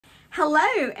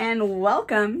Hello and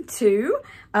welcome to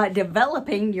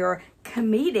developing your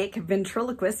comedic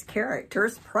ventriloquist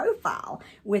character's profile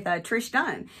with Trish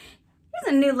Dunn.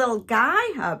 He's a new little guy,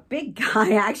 a big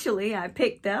guy actually, I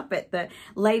picked up at the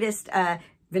latest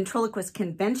ventriloquist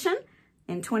convention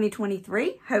in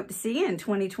 2023. Hope to see you in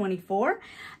 2024.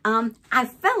 I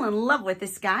fell in love with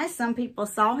this guy. Some people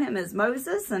saw him as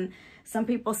Moses and some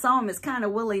people saw him as kind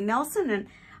of Willie Nelson, and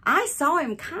I saw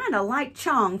him kind of like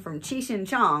Chong from Cheech and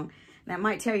Chong. That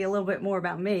might tell you a little bit more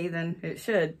about me than it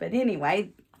should. But anyway,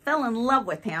 fell in love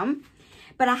with him.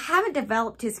 But I haven't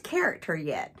developed his character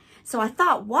yet. So I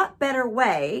thought, what better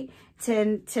way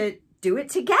to do it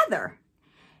together?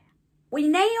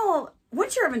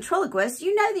 Once you're a ventriloquist,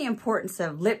 you know the importance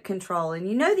of lip control and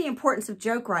you know the importance of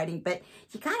joke writing, but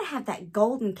you got to have that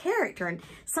golden character. And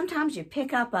sometimes you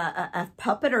pick up a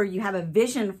puppet or you have a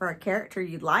vision for a character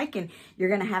you'd like and you're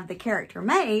going to have the character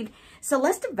made. So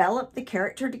let's develop the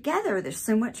character together. There's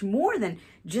so much more than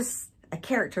just a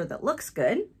character that looks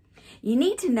good. You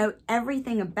need to know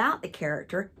everything about the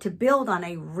character to build on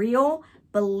a real,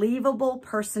 believable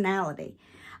personality.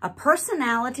 A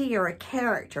personality or a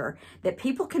character that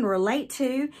people can relate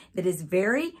to, that is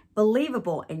very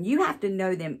believable, and you have to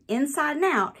know them inside and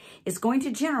out, is going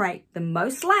to generate the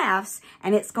most laughs,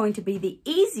 and it's going to be the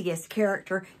easiest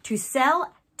character to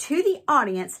sell to the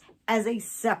audience as a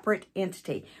separate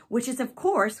entity, which is, of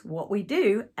course, what we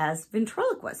do as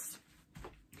ventriloquists.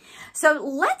 So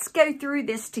let's go through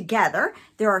this together.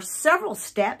 There are several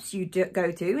steps you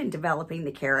go through in developing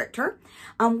the character.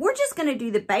 We're just going to do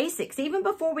the basics. Even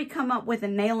before we come up with a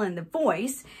nail in the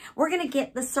voice, we're going to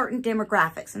get the certain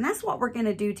demographics, and that's what we're going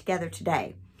to do together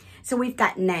today. So we've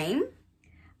got name.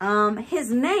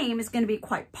 His name is going to be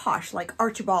quite posh, like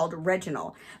Archibald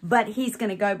Reginald, but he's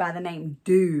going to go by the name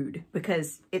Dude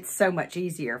because it's so much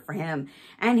easier for him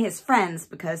and his friends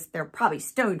because they're probably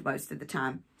stoned most of the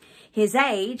time. His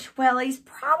age, well, he's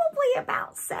probably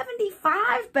about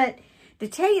 75, but to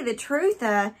tell you the truth,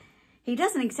 he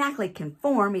doesn't exactly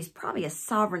conform. He's probably a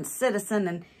sovereign citizen,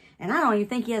 and I don't even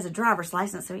think he has a driver's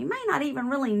license, so he may not even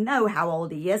really know how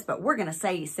old he is, but we're going to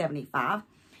say he's 75.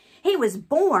 He was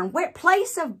born,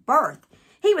 place of birth?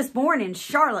 He was born in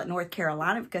Charlotte, North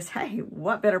Carolina, because, hey,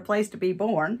 what better place to be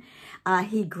born?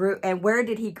 And where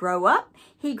did he grow up?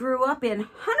 He grew up in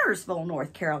Huntersville,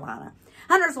 North Carolina.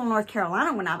 Huntersville, North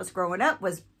Carolina, when I was growing up,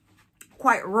 was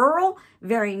quite rural,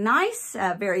 very nice,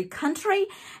 very country,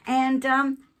 and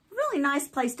really nice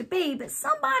place to be. But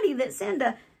somebody that's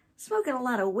into smoking a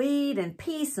lot of weed and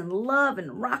peace and love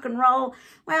and rock and roll,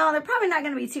 well, they're probably not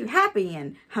going to be too happy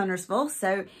in Huntersville.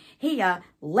 So he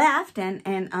left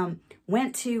and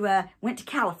went to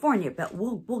California, but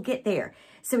we'll get there.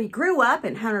 So he grew up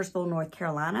in Huntersville, North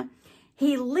Carolina.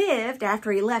 He lived,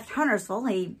 after he left Huntersville,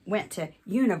 he went to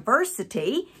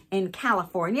university in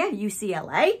California,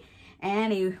 UCLA,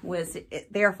 and he was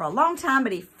there for a long time,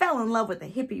 but he fell in love with the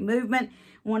hippie movement,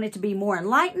 wanted to be more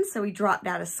enlightened, so he dropped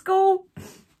out of school.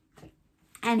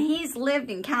 And he's lived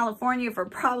in California for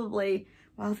probably,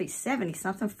 well, if he's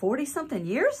 70-something, 40-something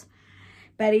years.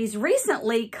 But he's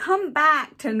recently come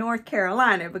back to North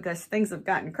Carolina because things have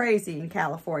gotten crazy in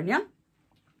California.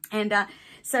 And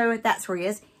so that's where he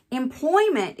is.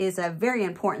 Employment is a very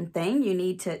important thing you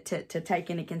need to take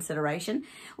into consideration.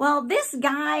 Well, this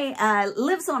guy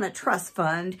lives on a trust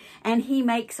fund and he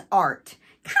makes art.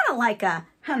 Kind of like a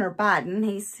Hunter Biden.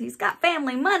 He's got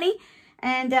family money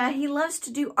and he loves to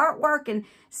do artwork and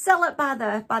sell it by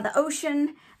the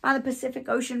ocean, by the Pacific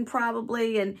Ocean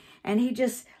probably. And he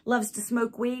just loves to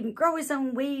smoke weed and grow his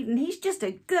own weed. And he's just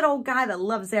a good old guy that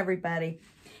loves everybody.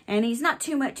 And he's not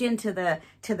too much into the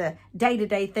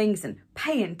day-to-day things and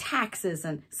paying taxes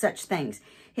and such things.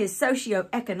 His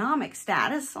socioeconomic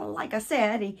status, like I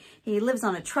said, he lives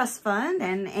on a trust fund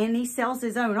and he sells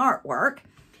his own artwork.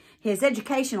 His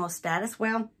educational status,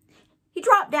 well, he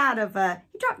dropped out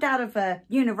of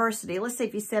university. Let's see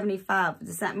if he's 75.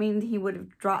 Does that mean he would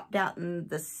have dropped out in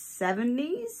the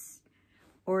 70s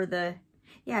or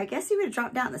yeah, I guess he would have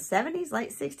dropped out in the 70s,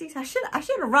 late 60s. I should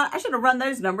have run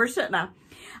those numbers, shouldn't I?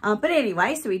 But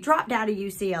anyway, so he dropped out of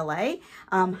UCLA.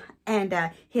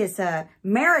 And his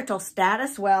marital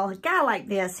status, well, a guy like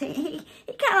this, he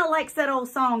kind of likes that old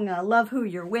song, Love Who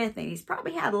You're With. And he's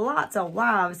probably had lots of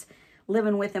wives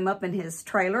living with him up in his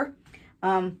trailer.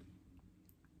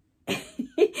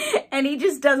 And he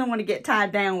just doesn't want to get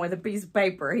tied down with a piece of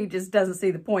paper. He just doesn't see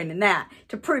the point in that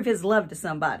to prove his love to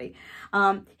somebody.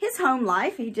 His home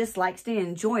life, he just likes to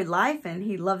enjoy life and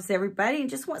he loves everybody and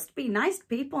just wants to be nice to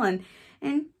people and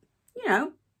you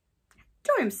know,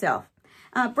 enjoy himself.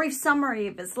 Brief summary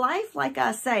of his life. Like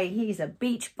I say, he's a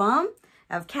beach bum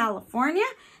of California.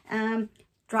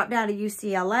 dropped out of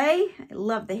UCLA,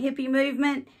 loved the hippie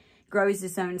movement, grows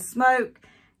his own smoke,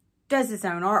 does his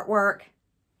own artwork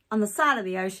on the side of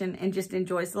the ocean, and just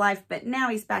enjoys life. But now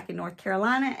he's back in North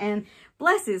Carolina, and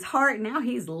bless his heart, now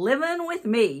he's living with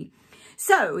me.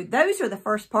 So those are the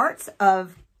first parts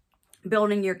of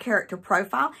building your character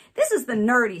profile. This is the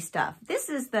nerdy stuff. This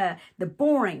is the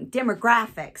boring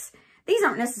demographics. These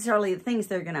aren't necessarily the things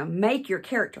that are going to make your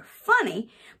character funny,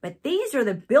 but these are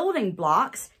the building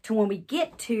blocks to when we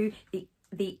get to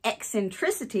the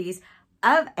eccentricities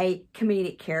of a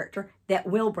comedic character that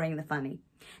will bring the funny.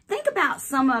 Think about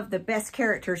some of the best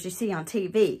characters you see on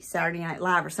TV, Saturday Night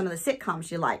Live, or some of the sitcoms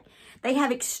you like. They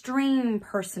have extreme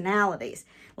personalities,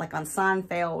 like on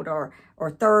Seinfeld or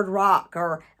Third Rock,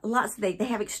 or lots of, they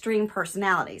have extreme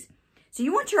personalities. So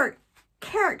you want your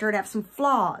character to have some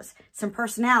flaws, some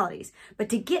personalities. But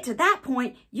to get to that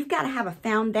point, you've got to have a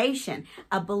foundation,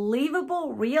 a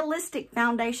believable, realistic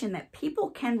foundation that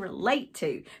people can relate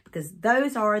to, because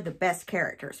those are the best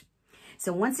characters.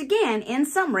 So once again, in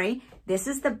summary, this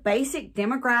is the basic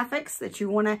demographics that you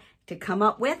want to come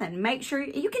up with, and make sure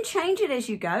you can change it as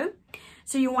you go.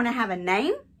 So you want to have a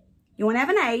name, you want to have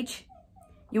an age,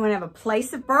 you want to have a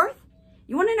place of birth,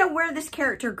 you want to know where this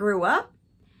character grew up,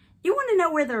 you want to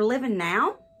know where they're living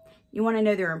now, you want to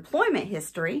know their employment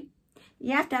history,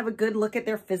 you have to have a good look at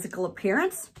their physical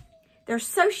appearance, their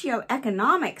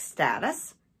socioeconomic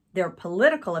status, their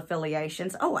political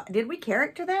affiliations. Oh, did we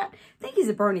character that? I think he's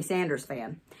a Bernie Sanders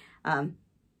fan.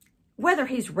 Whether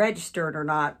he's registered or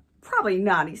not, probably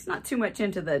not. He's not too much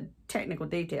into the technical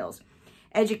details.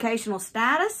 Educational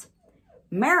status,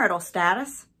 marital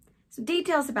status, some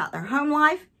details about their home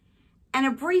life, and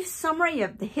a brief summary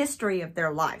of the history of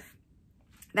their life.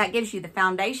 That gives you the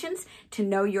foundations to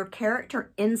know your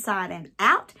character inside and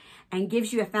out, and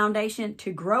gives you a foundation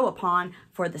to grow upon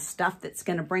for the stuff that's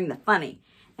going to bring the funny.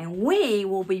 And we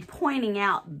will be pointing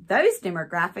out those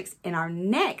demographics in our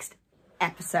next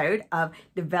episode of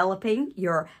developing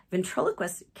your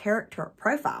ventriloquist character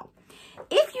profile.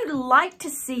 If you'd like to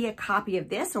see a copy of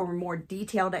this or a more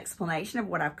detailed explanation of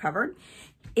what I've covered,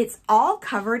 it's all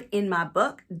covered in my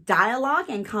book, Dialogue,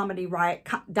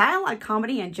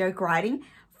 Comedy, and Joke Writing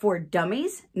for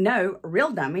Dummies. No,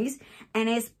 Real Dummies. And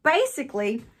it's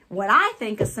basically what I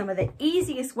think is some of the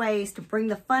easiest ways to bring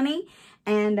the funny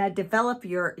and develop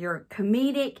your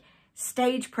comedic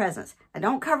stage presence. I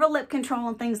don't cover lip control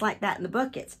and things like that in the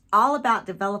book. It's all about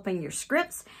developing your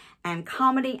scripts and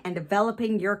comedy and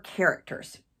developing your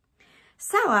characters.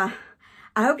 So I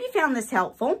hope you found this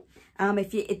helpful.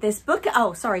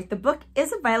 The book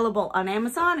is available on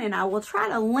Amazon, and I will try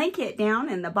to link it down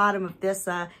in the bottom of this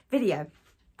video.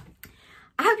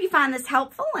 I hope you find this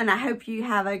helpful, and I hope you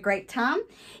have a great time.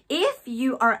 If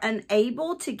you are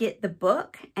unable to get the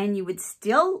book and you would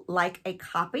still like a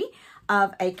copy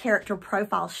of a character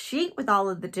profile sheet with all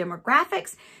of the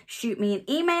demographics, shoot me an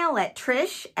email at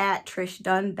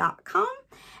trish@trishdunn.com,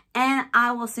 and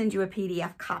I will send you a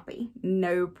PDF copy.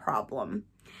 No problem.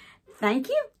 Thank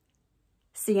you.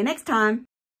 See you next time.